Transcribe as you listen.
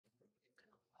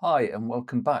Hi and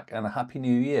welcome back and a happy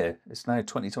new year. It's now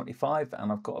 2025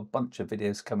 and I've got a bunch of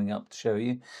videos coming up to show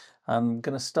you. I'm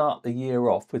going to start the year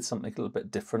off with something a little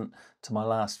bit different to my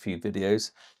last few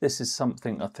videos. This is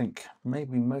something I think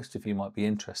maybe most of you might be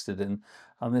interested in,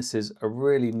 and this is a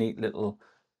really neat little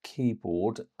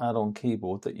keyboard, add-on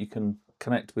keyboard that you can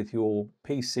connect with your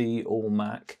PC or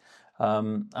Mac.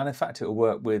 And in fact it will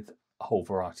work with a whole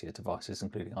variety of devices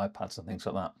including iPads and things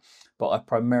like that. But I've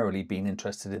primarily been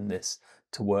interested in this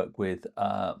to work with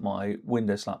my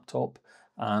Windows laptop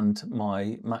and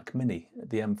my Mac Mini,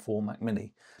 the M4 Mac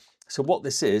Mini. So what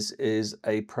this is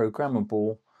a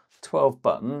programmable 12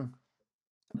 button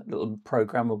little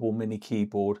programmable mini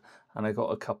keyboard, and I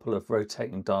got a couple of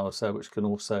rotating dials there which can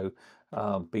also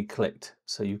be clicked,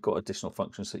 so you've got additional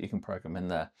functions that you can program in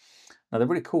there. Now the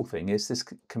really cool thing is this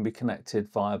can be connected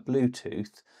via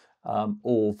Bluetooth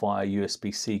or via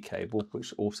USB-C cable,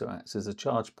 which also acts as a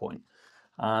charge point.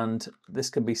 And this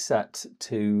can be set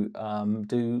to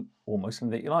do almost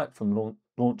anything that you like, from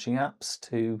launching apps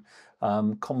to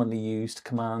commonly used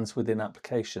commands within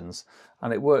applications.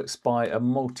 And it works by a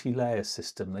multi-layer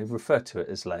system. They refer to it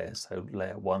as layers, so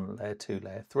layer 1, layer 2,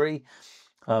 layer 3,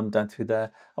 down through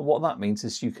there. And what that means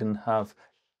is you can have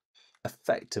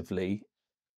effectively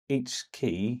each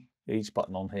key, each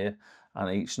button on here,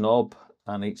 and each knob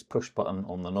and each push button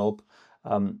on the knob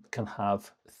can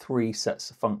have 3 sets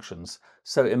of functions.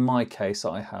 So in my case,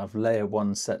 I have layer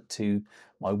 1 set to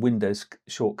my Windows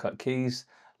shortcut keys,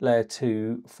 layer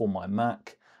 2 for my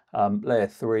Mac, layer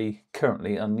 3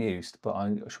 currently unused, but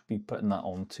I should be putting that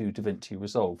on to DaVinci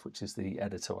Resolve, which is the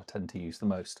editor I tend to use the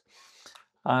most.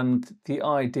 And the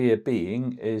idea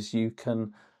being is you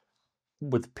can,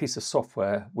 with a piece of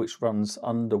software which runs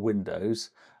under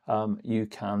Windows, you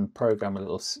can program a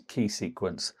little key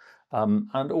sequence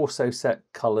and also set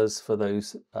colors for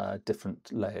those different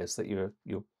layers that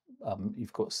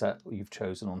you've got set or you've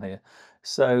chosen on here.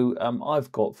 So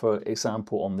I've got, for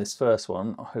example, on this first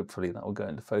one, hopefully that will go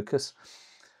into focus.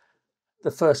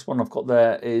 The first one I've got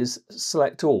there is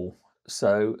select all.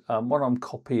 So when I'm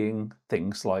copying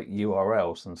things like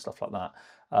URLs and stuff like that,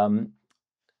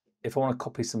 if I want to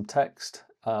copy some text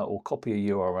or copy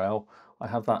a URL, I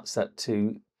have that set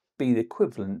to be the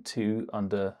equivalent to,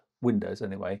 under Windows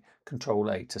anyway,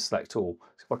 Control A to select all.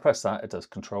 So if I press that, it does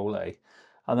Control A.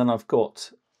 And then I've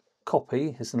got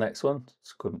copy is the next one,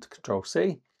 it's equivalent to Control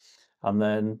C. And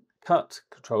then cut,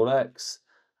 Control X,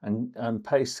 and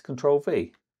paste, Control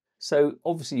V. So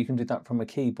obviously you can do that from a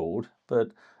keyboard, but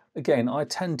again, I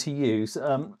tend to use,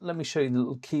 let me show you the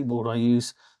little keyboard I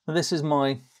use. Now this is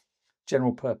my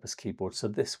general purpose keyboard, so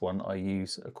this one I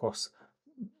use across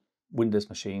Windows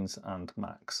machines and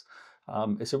Macs.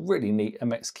 It's a really neat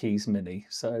MX Keys Mini,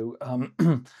 so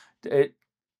it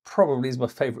probably is my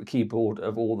favorite keyboard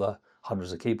of all the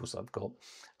hundreds of keyboards I've got.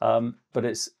 But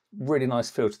it's really nice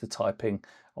feel to the typing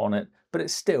on it, but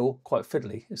it's still quite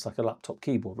fiddly. It's like a laptop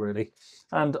keyboard really.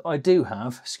 And I do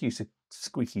have, excuse the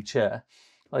squeaky chair,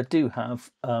 I do have,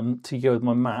 to go with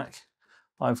my Mac,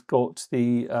 I've got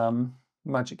the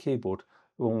Magic Keyboard,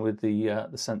 along with the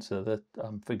sensor, the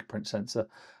fingerprint sensor.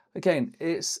 Again,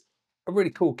 it's a really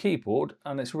cool keyboard,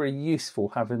 and it's really useful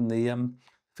having the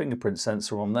fingerprint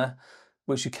sensor on there,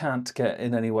 which you can't get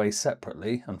in any way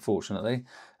separately, unfortunately.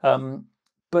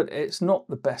 But it's not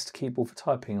the best keyboard for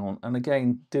typing on. And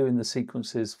again, doing the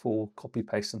sequences for copy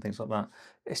paste and things like that,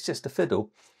 it's just a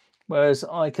fiddle. Whereas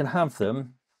I can have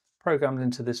them programmed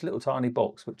into this little tiny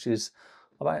box, which is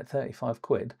about 35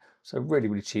 quid. So really,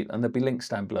 really cheap. And there'll be links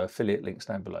down below, affiliate links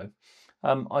down below.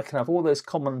 I can have all those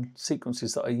common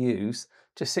sequences that I use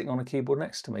just sitting on a keyboard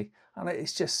next to me. And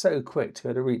it's just so quick to be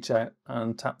able to reach out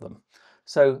and tap them.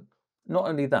 So not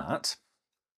only that,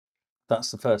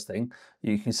 that's the first thing.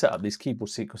 You can set up these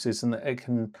keyboard sequences and it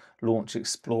can launch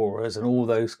explorers and all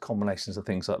those combinations of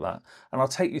things like that. And I'll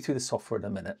take you through the software in a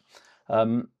minute.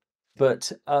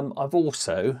 But I've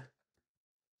also,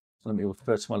 let me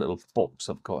refer to my little box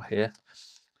I've got here.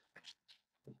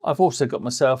 I've also got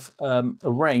myself a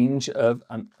range of,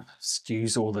 and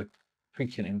excuse all the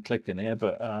creaking and clicking here,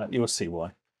 but you'll see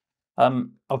why.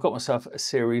 I've got myself a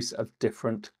series of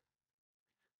different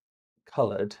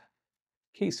coloured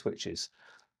key switches.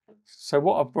 So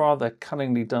what I've rather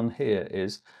cunningly done here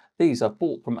is, these I've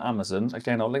bought from Amazon.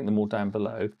 Again, I'll link them all down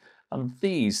below. And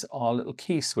these are little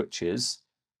key switches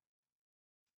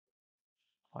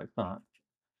like that.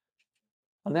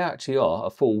 And they actually are a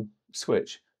full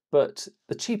switch. But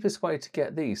the cheapest way to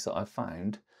get these that I've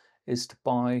found is to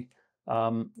buy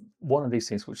one of these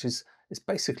things, which is, it's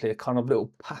basically a kind of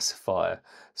little pacifier.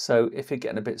 So if you're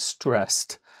getting a bit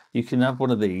stressed, you can have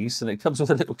one of these, and it comes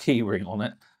with a little key ring on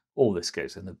it. All this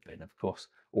goes in the bin, of course.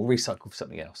 or recycle for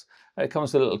something else. It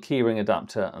comes with a little keyring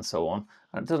adapter and so on,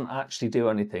 and it doesn't actually do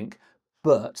anything,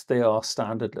 but they are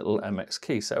standard little MX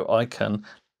keys. So I can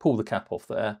pull the cap off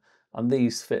there, and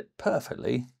these fit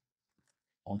perfectly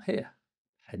on here.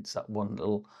 Hence that one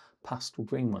little pastel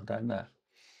green one down there.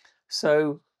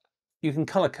 So you can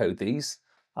color code these.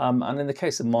 And in the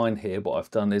case of mine here, what I've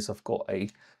done is I've got a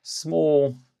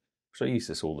small, so I use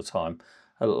this all the time,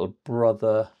 a little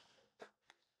brother,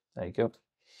 there you go,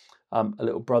 a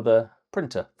little brother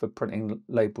printer for printing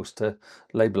labels to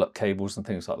label up cables and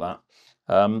things like that.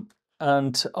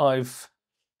 And I've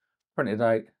printed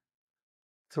out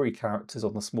 3 characters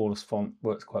on the smallest font,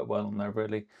 works quite well on there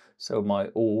really. So my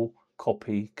all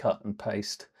copy, cut and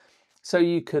paste. So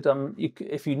you could,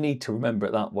 if you need to remember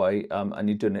it that way, and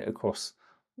you're doing it across,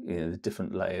 the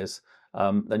different layers,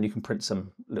 then you can print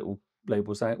some little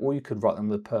labels out, or you could write them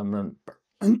with a permanent,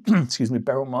 excuse me,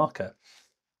 barrel marker.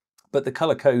 But the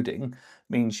color coding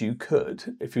means you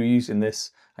could, if you're using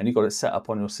this and you've got it set up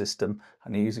on your system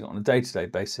and you're using it on a day-to-day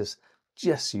basis,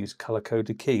 just use color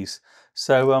coded keys.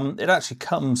 So it actually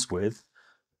comes with,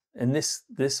 in this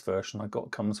version I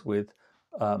got, comes with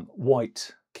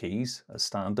white keys as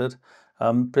standard,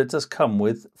 but it does come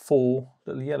with 4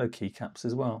 little yellow keycaps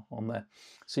as well on there.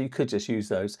 So you could just use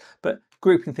those, but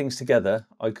grouping things together,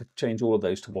 I could change all of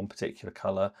those to one particular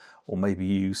color, or maybe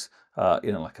use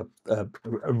like a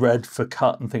red for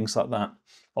cut and things like that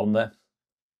on there.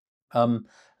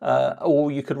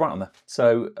 Or you could write on there.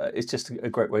 So it's just a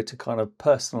great way to kind of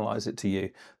personalize it to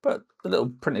you. But the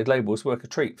little printed labels work a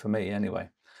treat for me anyway.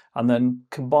 And then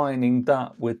combining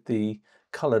that with the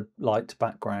colored light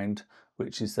background,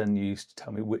 which is then used to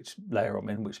tell me which layer I'm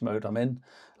in, which mode I'm in.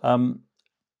 Got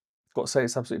to say,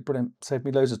 it's absolutely brilliant. Saved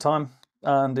me loads of time,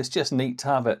 and it's just neat to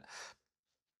have it.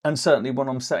 And certainly when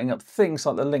I'm setting up things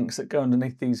like the links that go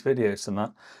underneath these videos and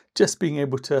that, just being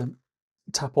able to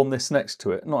tap on this next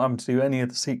to it, not having to do any of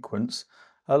the sequence.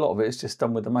 A lot of it is just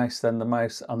done with the mouse, then the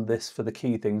mouse and this for the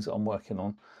key things that I'm working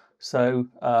on. So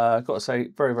I've got to say,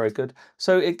 very, very good.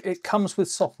 So it comes with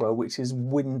software which is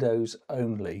Windows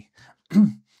only.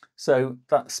 So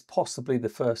that's possibly the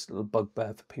first little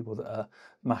bugbear for people that are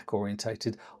Mac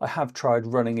orientated. I have tried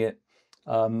running it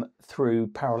through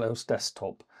Parallels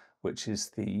Desktop, which is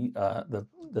the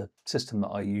system that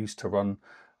I use to run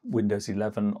Windows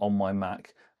 11 on my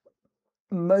Mac.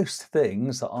 Most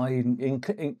things that I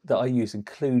use,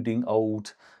 including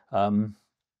old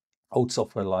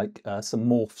software like some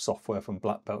Morph software from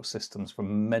Black Belt Systems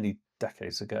from many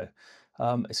decades ago.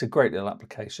 It's a great little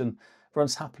application.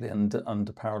 Runs happily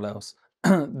under Parallels.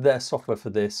 Their software for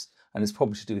this, and it's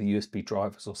probably to do with USB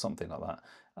drivers or something like that,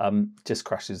 just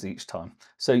crashes each time.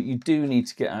 So you do need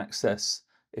to get access.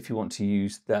 If you want to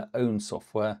use their own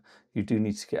software, you do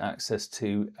need to get access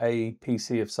to a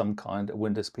PC of some kind, a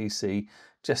Windows PC,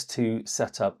 just to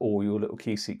set up all your little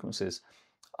key sequences.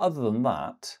 Other than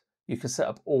that, you can set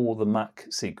up all the Mac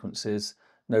sequences,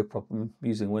 no problem,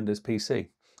 using Windows PC.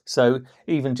 So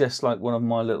even just like one of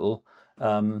my little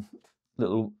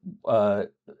Intel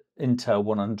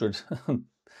 100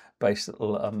 based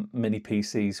little mini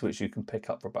PCs, which you can pick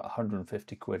up for about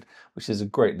 150 quid, which is a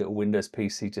great little Windows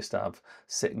PC just to have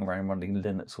sitting around running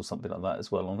Linux or something like that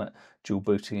as well on it, dual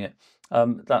booting it.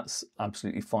 That's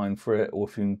absolutely fine for it, or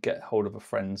if you can get hold of a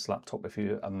friend's laptop if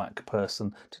you're a Mac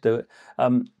person to do it.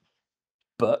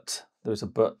 But there's a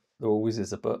but, there always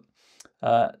is a but.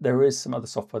 There is some other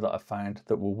software that I've found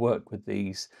that will work with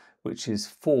these, which is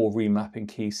for remapping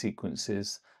key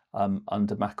sequences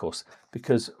under macOS,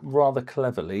 because rather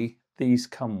cleverly these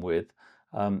come with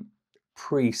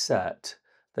preset,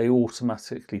 they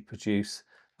automatically produce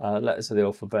letters of the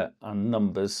alphabet and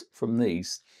numbers from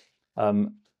these.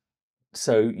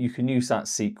 So you can use that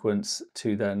sequence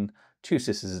to then choose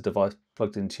this as a device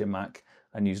plugged into your Mac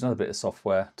and use another bit of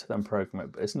software to then program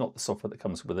it, but it's not the software that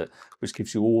comes with it, which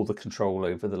gives you all the control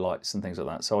over the lights and things like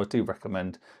that. So I do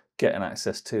recommend getting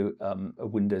access to a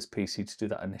Windows PC to do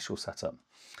that initial setup.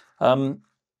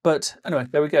 But anyway,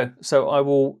 there we go. So I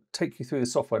will take you through the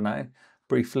software now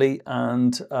briefly,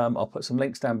 and I'll put some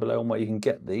links down below on where you can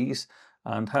get these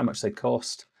and how much they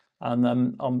cost, and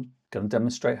then I'm going to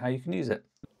demonstrate how you can use it.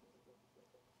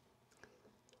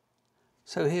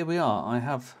 So here we are. I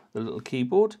have the little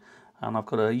keyboard, and I've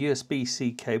got a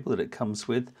USB-C cable that it comes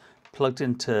with plugged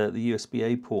into the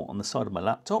USB-A port on the side of my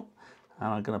laptop, and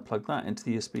I'm going to plug that into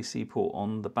the USB-C port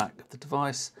on the back of the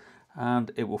device,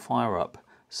 and it will fire up.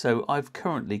 So I've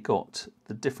currently got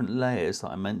the different layers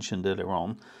that I mentioned earlier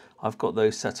on. I've got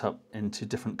those set up into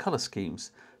different color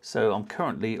schemes. So I'm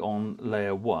currently on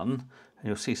layer 1, and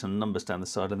you'll see some numbers down the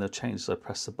side, and they'll change as I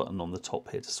press the button on the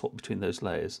top here to swap between those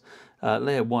layers.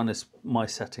 Layer 1 is my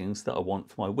settings that I want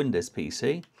for my Windows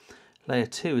PC. Layer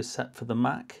 2 is set for the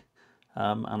Mac,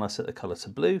 and I set the colour to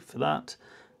blue for that.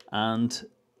 And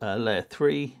layer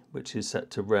 3, which is set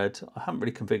to red. I haven't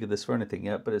really configured this for anything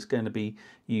yet, but it's going to be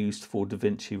used for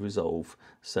DaVinci Resolve.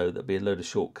 So there'll be a load of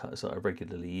shortcuts that I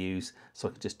regularly use, so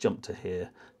I can just jump to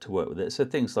here to work with it. So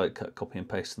things like cut, copy and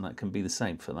paste and that can be the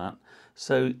same for that.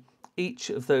 So each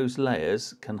of those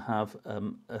layers can have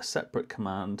a separate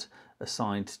command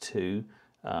assigned to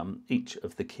each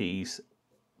of the keys,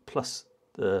 plus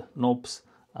the knobs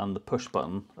and the push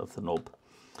button of the knob.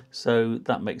 So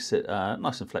that makes it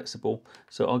nice and flexible.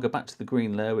 So I'll go back to the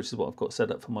green layer, which is what I've got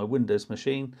set up for my Windows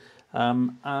machine.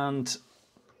 And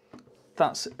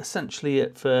that's essentially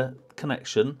it for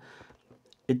connection.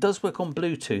 It does work on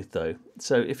Bluetooth though.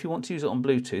 So if you want to use it on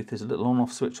Bluetooth, there's a little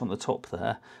on-off switch on the top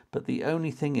there. But the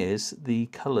only thing is the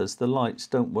colours, the lights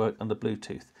don't work under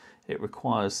Bluetooth. It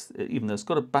requires, even though it's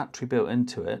got a battery built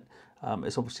into it,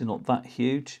 it's obviously not that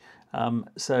huge.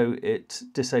 So it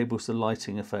disables the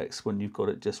lighting effects when you've got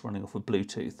it just running off of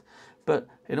Bluetooth. But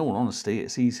in all honesty,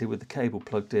 it's easy with the cable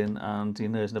plugged in, and you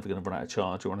know it's never going to run out of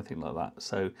charge or anything like that.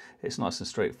 So it's nice and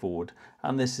straightforward.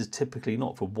 And this is typically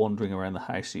not for wandering around the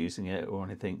house using it or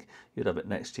anything. You'd have it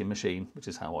next to your machine, which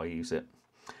is how I use it.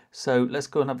 So let's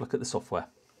go and have a look at the software.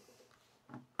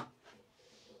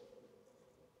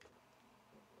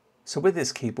 So with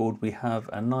this keyboard we have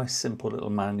a nice simple little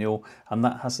manual, and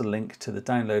that has a link to the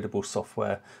downloadable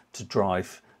software to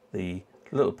drive the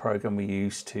little program we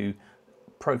use to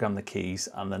program the keys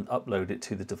and then upload it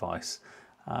to the device.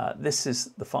 This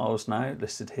is the files now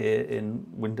listed here in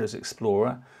Windows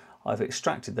Explorer. I've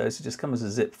extracted those, it just comes as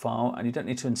a zip file, and you don't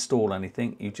need to install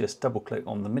anything. You just double click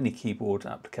on the mini keyboard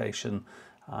application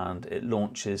and it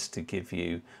launches to give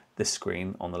you this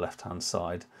screen on the left hand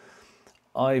side.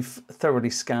 I've thoroughly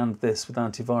scanned this with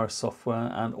antivirus software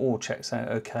and all checks out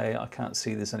okay. I can't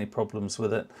see there's any problems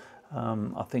with it.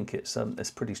 I think it's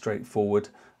pretty straightforward,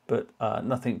 but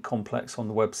nothing complex on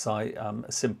the website.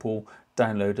 A simple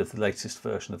download of the latest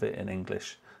version of it in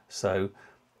English. So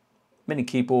mini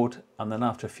keyboard, and then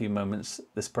after a few moments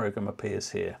this program appears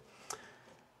here.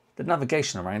 The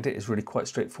navigation around it is really quite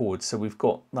straightforward. So we've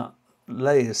got that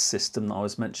layers system that I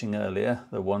was mentioning earlier,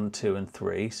 the 1, 2 and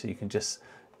 3. So you can just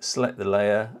select the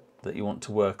layer that you want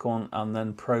to work on and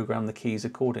then program the keys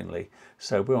accordingly.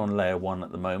 So we're on layer 1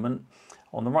 at the moment.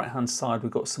 On the right hand side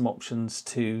we've got some options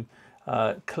to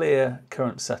clear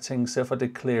current settings. So if I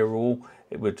did clear all,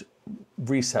 it would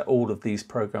reset all of these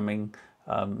programming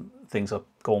things I've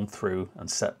gone through and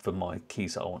set for my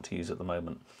keys that I want to use at the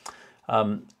moment.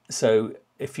 So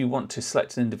if you want to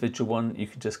select an individual one, you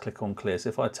can just click on clear. So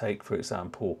if I take, for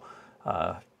example,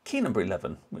 key number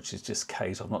 11, which is just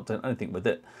K, so I've not done anything with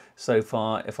it so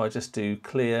far. If I just do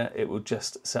clear, it will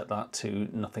just set that to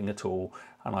nothing at all,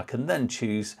 and I can then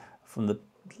choose from the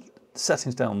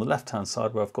settings down on the left hand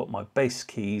side where I've got my base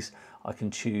keys. I can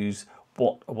choose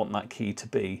what I want that key to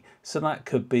be. So that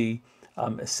could be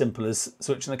as simple as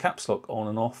switching the caps lock on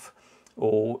and off,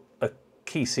 or a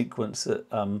key sequence that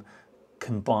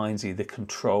combines either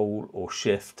control or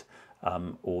shift,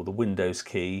 or the Windows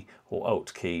key or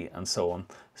Alt key and so on.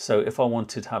 So if I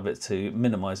wanted to have it to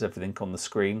minimize everything on the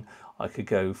screen, I could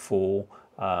go for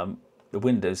the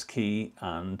Windows key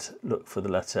and look for the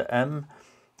letter M,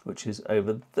 which is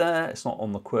over there. It's not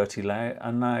on the QWERTY layout,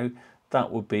 and now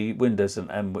that would be Windows and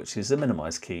M, which is the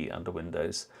minimize key under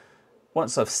Windows.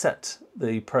 Once I've set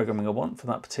the programming I want for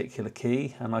that particular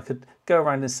key, and I could go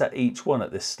around and set each one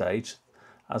at this stage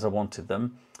as I wanted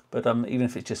them, but even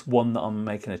if it's just one that I'm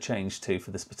making a change to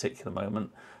for this particular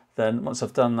moment, then once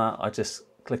I've done that, I just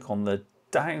click on the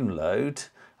download,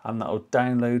 and that will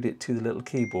download it to the little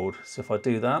keyboard. So if I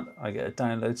do that, I get a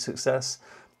download success.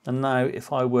 And now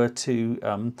if I were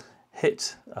to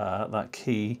hit that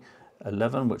key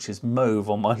 11, which is mauve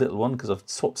on my little one, because I've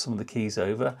swapped some of the keys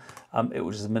over, it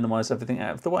will just minimize everything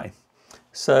out of the way.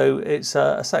 So it's,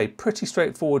 I say, pretty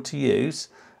straightforward to use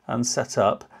and set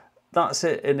up. That's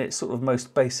it in its sort of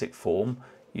most basic form.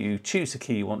 You choose the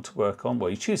key you want to work on. Well,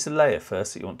 you choose the layer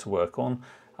first that you want to work on,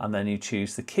 and then you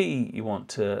choose the key you want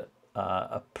to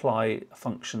apply a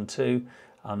function to,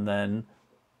 and then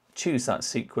choose that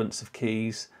sequence of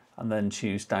keys, and then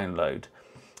choose download.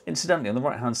 Incidentally, on the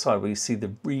right hand side where you see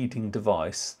the reading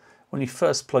device, when you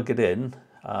first plug it in,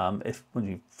 when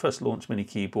you first launch Mini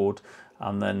Keyboard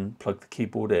and then plug the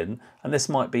keyboard in, and this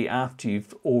might be after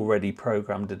you've already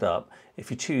programmed it up,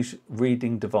 if you choose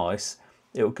reading device,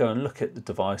 it will go and look at the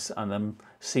device and then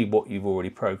see what you've already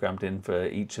programmed in for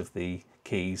each of the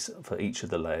keys for each of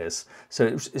the layers. So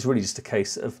it's really just a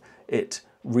case of it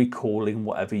recalling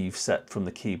whatever you've set from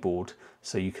the keyboard,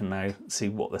 so you can now see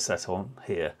what they're set on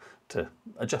here to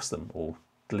adjust them or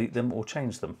delete them or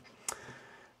change them.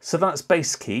 So that's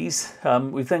base keys.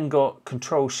 We've then got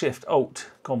Control Shift Alt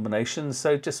combinations,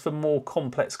 so just for more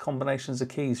complex combinations of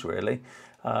keys really.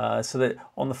 So that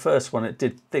on the first one it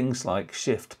did things like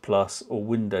Shift plus or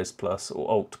Windows plus or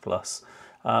Alt plus.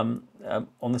 On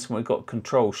this one we've got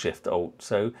Control Shift Alt,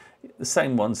 so the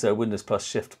same ones there, Windows plus,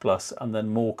 Shift plus, and then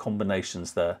more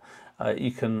combinations there.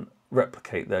 You can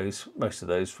replicate those, most of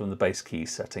those, from the base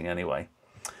keys setting anyway.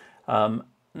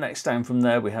 Next down from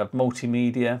there we have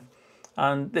multimedia,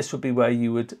 and this would be where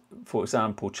you would, for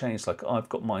example, change, like I've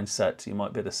got mine set, you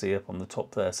might be able to see up on the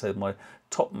top there, so my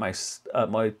top mouse,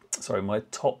 my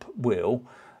top wheel,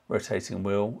 rotating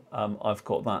wheel, I've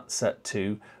got that set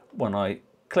to, when I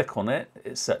click on it,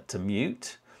 it's set to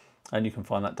mute, and you can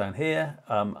find that down here,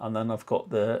 and then I've got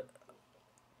the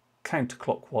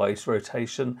counterclockwise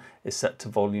rotation is set to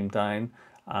volume down,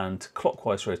 and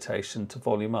clockwise rotation to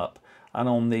volume up. And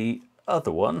on the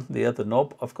other one, the other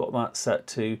knob, I've got that set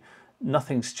to,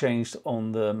 nothing's changed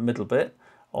on the middle bit,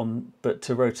 but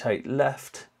to rotate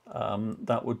left,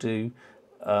 that would do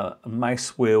a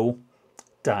mouse wheel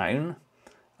down,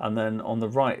 and then on the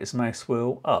right is mouse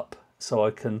wheel up. So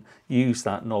I can use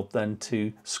that knob then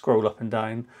to scroll up and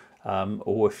down,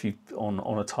 or if you on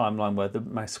a timeline where the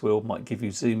mouse wheel might give you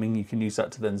zooming, you can use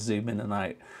that to then zoom in and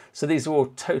out. So these are all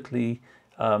totally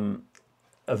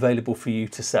available for you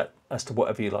to set as to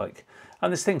whatever you like.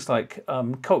 And there's things like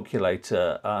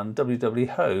calculator and WW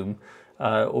Home,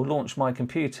 or launch my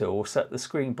computer, or set the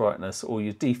screen brightness, or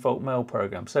your default mail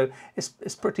program. So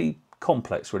it's pretty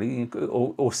complex really,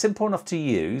 or simple enough to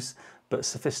use, but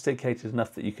sophisticated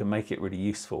enough that you can make it really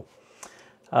useful.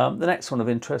 The next one of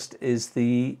interest is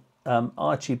the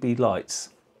RGB lights.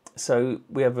 So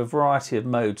we have a variety of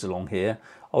modes along here.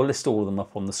 I'll list all of them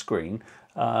up on the screen,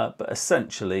 but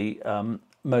essentially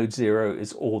mode 0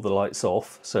 is all the lights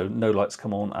off, so no lights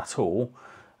come on at all.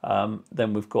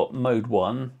 Then we've got mode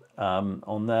 1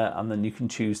 on there, and then you can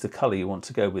choose the color you want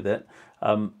to go with it.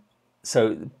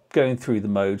 So going through the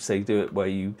modes, they do it where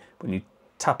when you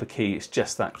tap a key, it's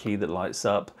just that key that lights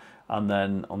up, and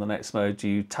then on the next mode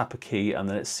you tap a key and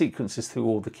then it sequences through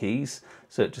all the keys,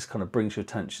 so it just kind of brings your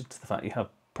attention to the fact you have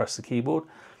pressed the keyboard.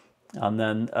 And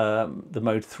then the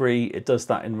mode 3, it does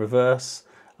that in reverse.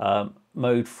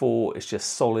 Mode 4 is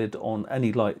just solid on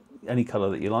any light, any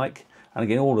color that you like, and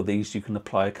again all of these you can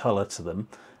apply a color to them.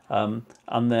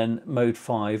 And then mode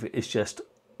 5 is just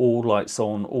all lights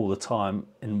on all the time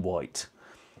in white.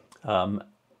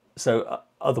 So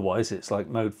otherwise it's like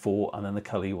mode 4 and then the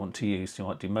color you want to use. You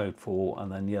might do mode 4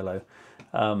 and then yellow,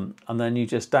 and then you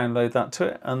just download that to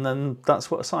it, and then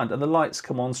that's what's assigned, and the lights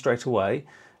come on straight away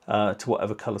to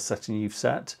whatever color setting you've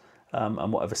set,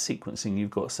 and whatever sequencing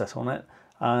you've got set on it,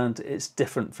 and it's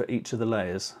different for each of the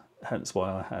layers, hence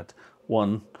why I had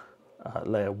one.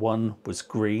 Layer 1 was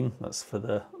green, that's for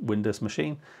the Windows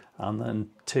machine, and then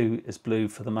 2 is blue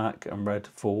for the Mac, and red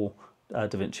for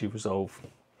DaVinci Resolve.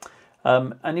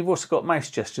 And you've also got mouse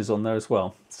gestures on there as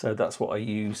well, so that's what I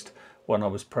used when I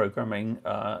was programming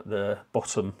the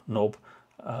bottom knob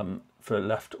for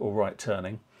left or right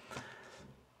turning.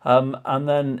 And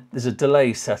then there's a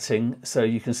delay setting, so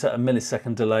you can set a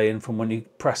millisecond delay in from when you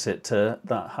press it to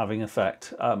that having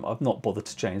effect. I've not bothered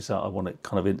to change that, I want it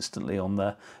kind of instantly on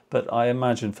there, but I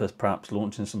imagine for perhaps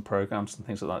launching some programs and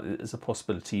things like that, there's a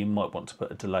possibility you might want to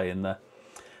put a delay in there.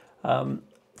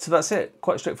 So that's it,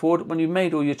 quite straightforward. When you've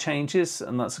made all your changes,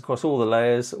 and that's across all the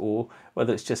layers, or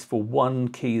whether it's just for one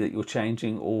key that you're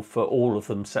changing or for all of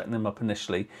them, setting them up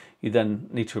initially, you then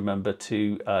need to remember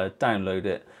to download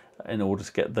it in order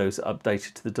to get those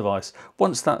updated to the device.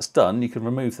 Once that's done, you can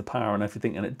remove the power and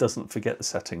everything, and it doesn't forget the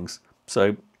settings.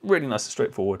 So really nice and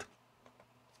straightforward.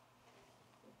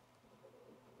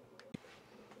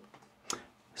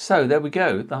 So there we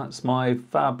go, that's my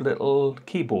fab little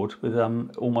keyboard with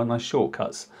all my nice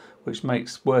shortcuts, which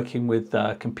makes working with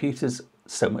computers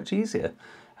so much easier.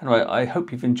 Anyway, I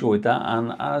hope you've enjoyed that,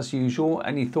 and as usual,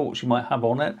 any thoughts you might have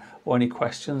on it or any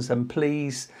questions, then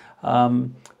please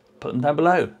put them down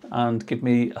below and give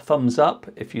me a thumbs up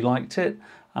if you liked it,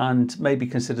 and maybe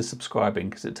consider subscribing,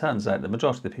 because it turns out the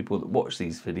majority of the people that watch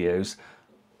these videos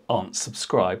aren't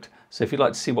subscribed. So if you'd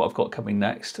like to see what I've got coming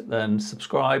next, then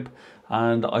subscribe,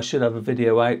 and I should have a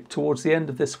video out towards the end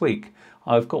of this week.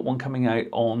 I've got one coming out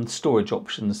on storage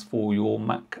options for your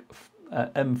Mac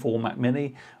M4 Mac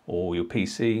Mini, or your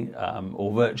PC,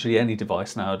 or virtually any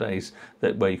device nowadays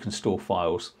where you can store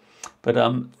files. But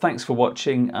thanks for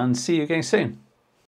watching and see you again soon.